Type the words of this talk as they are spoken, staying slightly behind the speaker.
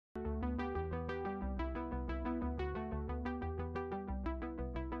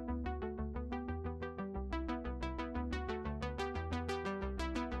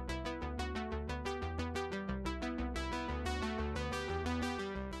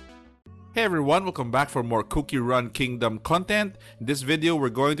Hey everyone, welcome back for more Cookie Run Kingdom content. In this video, we're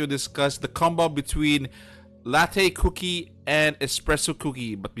going to discuss the combo between Latte Cookie and Espresso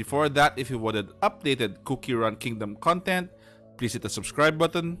Cookie. But before that, if you wanted updated Cookie Run Kingdom content, please hit the subscribe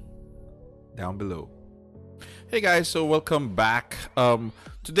button down below. Hey guys, so welcome back.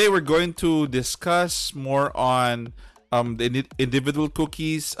 Today we're going to discuss more on the individual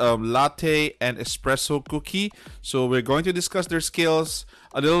cookies, Latte and Espresso Cookie. So we're going to discuss their skills,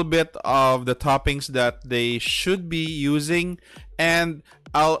 a little bit of the toppings that they should be using, and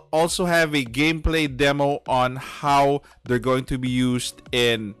I'll also have a gameplay demo on how they're going to be used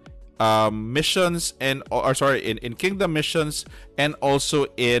in missions and in kingdom missions and also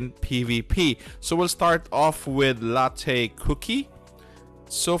in PvP. So we'll start off with Latte Cookie.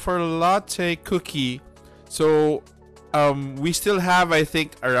 So for Latte Cookie, so we still have, I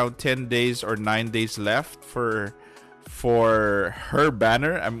think, around 10 days or 9 days left for her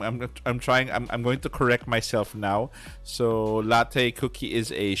banner. I'm going to correct myself now. So Latte Cookie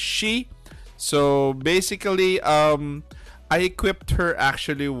is a she. So basically I equipped her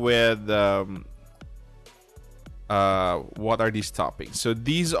actually with what are these toppings? So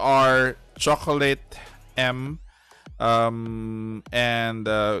these are chocolate M and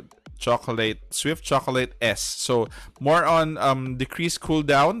Swift Chocolate S. So more on decreased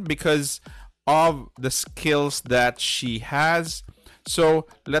cooldown because of the skills that she has. So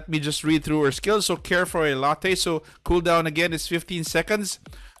let me just read through her skills. So care for a latte. So cooldown again is 15 seconds.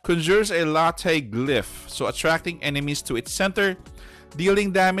 Conjures a latte glyph, so attracting enemies to its center,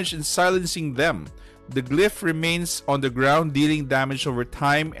 dealing damage and silencing them. The glyph remains on the ground, dealing damage over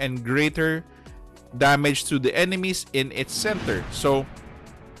time and greater damage to the enemies in its center. So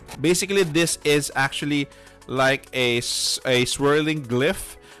basically this is actually like a swirling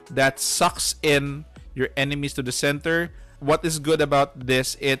glyph that sucks in your enemies to the center. What is good about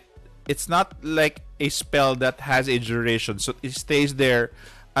this, it's not like a spell that has a duration, so it stays there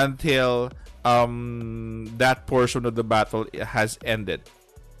until that portion of the battle has ended.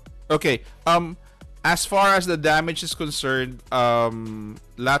 Okay, as far as the damage is concerned,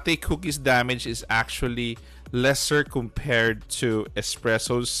 Latte Cookie's damage is actually lesser compared to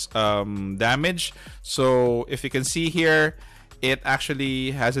Espresso's damage. So if you can see here, it actually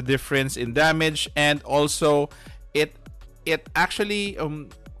has a difference in damage, and also it actually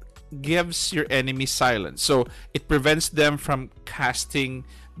gives your enemy silence, so it prevents them from casting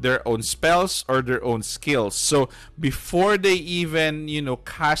their own spells or their own skills. So before they even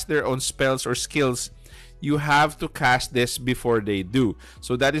cast their own spells or skills, you have to cast this before they do.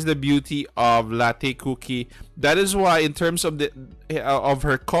 So that is the beauty of Latte Cookie. That is why in terms of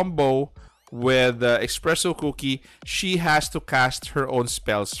her combo with Espresso Cookie, she has to cast her own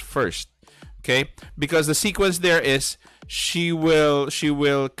spells first. Okay, because the sequence there is she will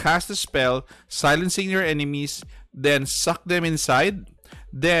cast a spell silencing your enemies, then suck them inside.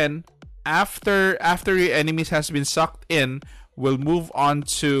 Then after your enemies has been sucked in, we'll move on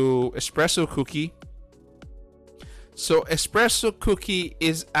to Espresso Cookie. So Espresso Cookie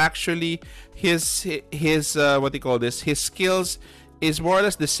is actually his what do you call this? His skills is more or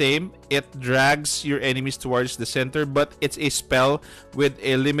less the same. It drags your enemies towards the center, but it's a spell with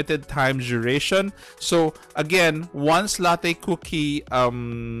a limited time duration. So again, once Latte Cookie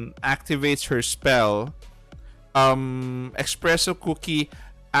activates her spell, Espresso Cookie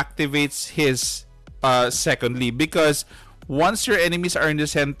activates his secondly, because once your enemies are in the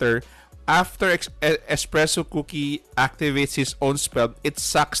center, after Espresso Cookie activates his own spell, it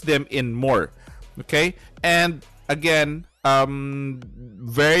sucks them in more. Okay, and again,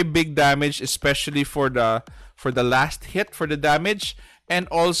 very big damage, especially for the last hit for the damage. And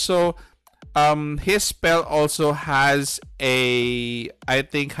also his spell also has an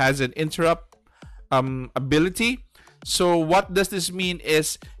interrupt ability. So what does this mean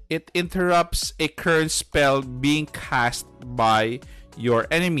is it interrupts a current spell being cast by your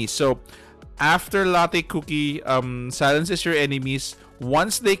enemy. So after Latte Cookie silences your enemies,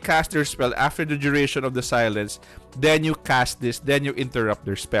 once they cast their spell, after the duration of the silence, then you cast this, then you interrupt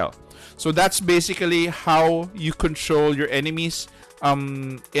their spell. So that's basically how you control your enemies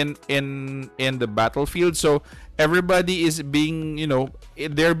in the battlefield. So everybody is being,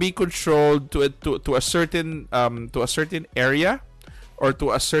 they're being controlled to a certain area, or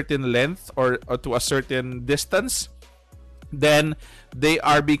to a certain length, or to a certain distance. Then they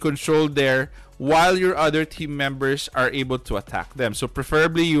are being controlled there, while your other team members are able to attack them. So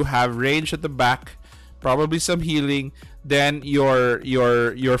preferably you have range at the back, probably some healing, then your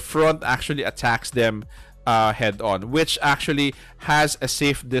front actually attacks them head on, which actually has a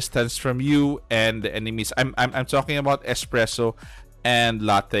safe distance from you and the enemies. I'm talking about Espresso and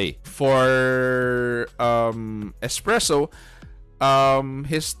Latte. For Espresso,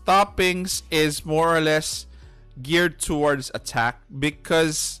 his toppings is more or less geared towards attack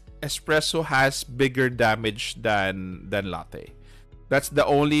because Espresso has bigger damage than Latte. That's the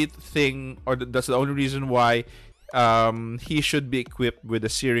only thing, or that's the only reason why he should be equipped with a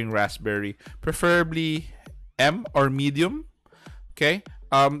searing raspberry, preferably M or medium. Okay.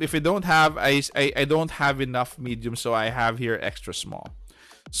 If you don't have, I don't have enough medium, so I have here extra small.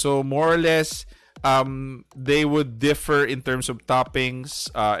 So more or less, they would differ in terms of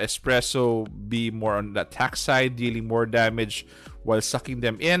toppings. Espresso be more on the attack side, dealing more damage while sucking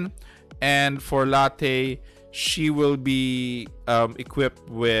them in, and for Latte, she will be equipped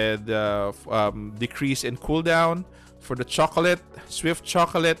with decrease in cooldown for the chocolate, swift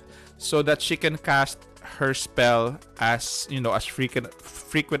chocolate, so that she can cast her spell as as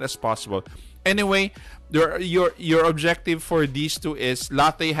frequent as possible. Anyway, your objective for these two is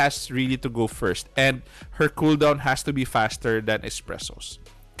Latte has really to go first, and her cooldown has to be faster than Espresso's.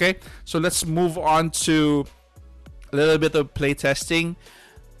 Okay, so let's move on to a little bit of playtesting.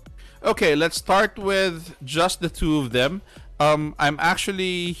 Okay, let's start with just the two of them. I'm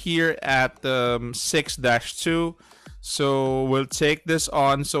actually here at 6-2, so we'll take this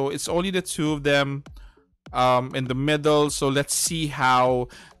on. So it's only the two of them in the middle. So let's see how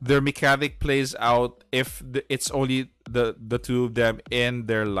their mechanic plays out if it's only the two of them in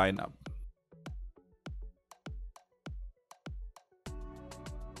their lineup.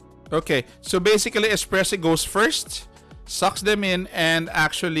 Okay, so basically Espresso goes first, sucks them in, and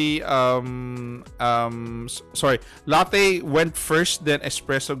actually sorry, Latte went first, then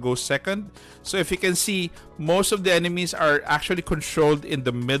Espresso goes second. So if you can see, most of the enemies are actually controlled in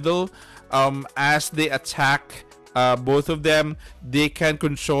the middle. As they attack both of them, they can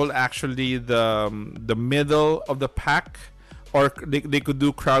control actually the middle of the pack, or they could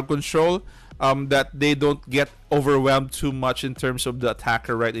do crowd control, that they don't get overwhelmed too much in terms of the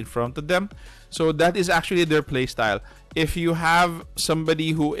attacker right in front of them. So that is actually their playstyle. If you have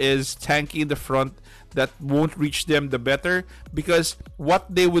somebody who is tanky in the front, that won't reach them, the better, because what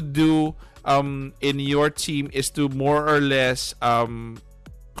they would do in your team is to more or less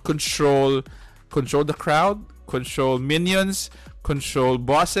control the crowd, control minions, control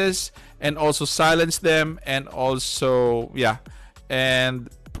bosses, and also silence them, and also and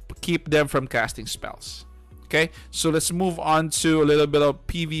keep them from casting spells. Okay, so let's move on to a little bit of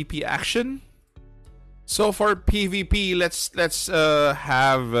PvP action. So for PvP, let's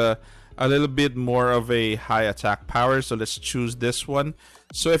have a little bit more of a high attack power. So let's choose this one.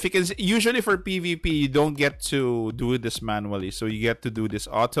 So if you can, usually for PvP, you don't get to do this manually, so you get to do this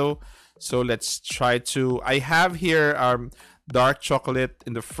auto. So let's try to. I have here dark chocolate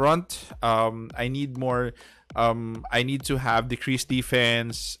in the front. I need more. I need to have decreased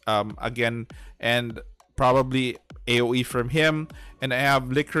defense again, and probably AoE from him. And I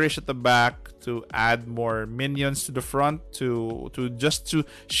have licorice at the back to add more minions to the front to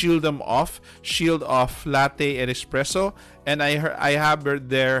shield them off, shield off Latte and Espresso. And I have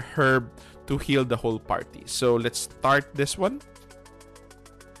their herb to heal the whole party. So let's start this one.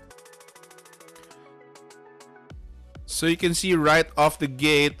 So you can see right off the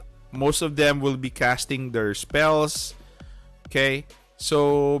gate, most of them will be casting their spells. Okay,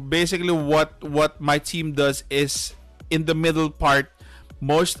 so basically what my team does is, in the middle part,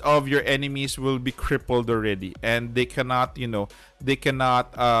 most of your enemies will be crippled already, and they cannot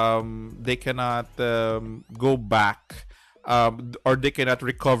go back, or they cannot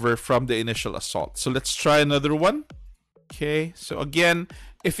recover from the initial assault. So let's try another one. Okay, so again,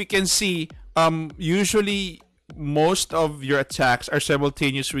 if you can see, usually most of your attacks are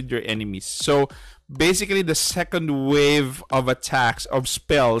simultaneous with your enemies. So basically, the second wave of attacks of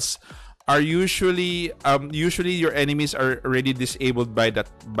spells are usually your enemies are already disabled by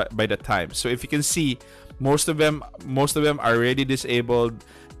that time. So if you can see, most of them are already disabled,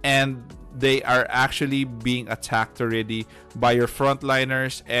 and they are actually being attacked already by your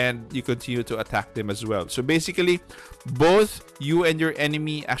frontliners, and you continue to attack them as well. So basically, both you and your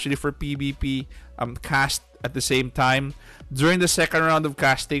enemy, actually for PvP, cast at the same time. During the second round of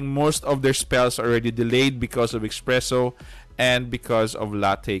casting, most of their spells are already delayed because of Espresso and because of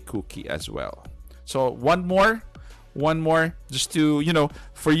Latte Cookie as well. So one more, just to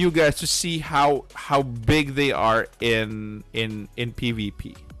for you guys to see how big they are in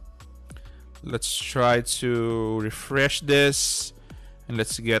PvP. Let's try to refresh this, and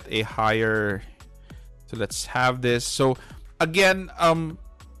let's get a higher. So let's have this. So again,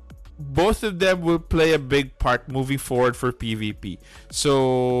 both of them will play a big part moving forward for PvP.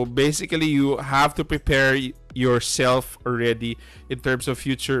 So basically, you have to prepare yourself already in terms of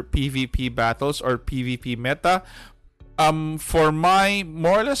future PvP battles or PvP meta. For my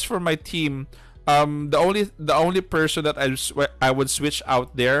more or less for my team, the only person that I would switch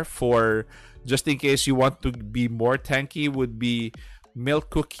out there for, just in case you want to be more tanky, would be milk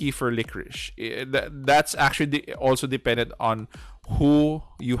cookie for licorice. That's actually also dependent on who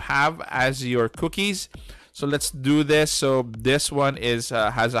you have as your cookies. So let's do this. So this one is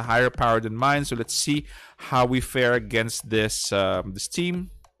has a higher power than mine. So let's see how we fare against this team.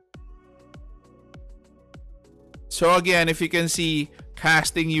 So again, if you can see,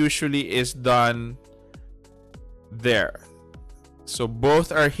 casting usually is done there. So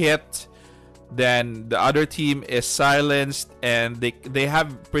both are hit. Then the other team is silenced, and they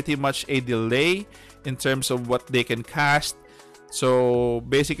have pretty much a delay in terms of what they can cast. So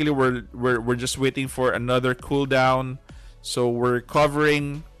basically, we're just waiting for another cooldown. So we're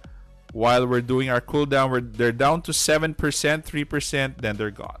covering while we're doing our cooldown. They're down to 7%, 3%, then they're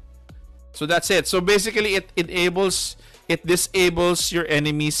gone. So that's it. So basically, it disables your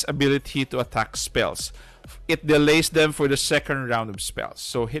enemy's ability to attack spells. It delays them for the second round of spells.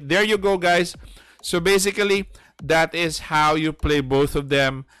 So there you go, guys. So basically, that is how you play both of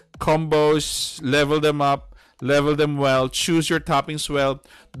them. Combos, level them up, level them well, choose your toppings well.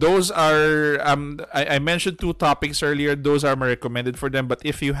 Those are I mentioned 2 toppings earlier. Those are my recommended for them. But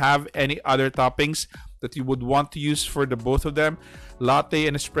if you have any other toppings that you would want to use for the both of them, Latte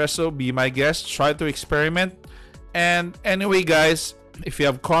and Espresso, be my guest. Try to experiment. And anyway, guys, if you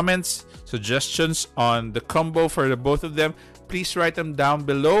have comments, suggestions on the combo for the both of them, please write them down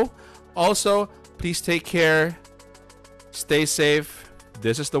below. Also, please take care, stay safe.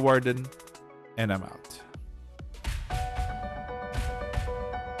 This is the Warden, and I'm out.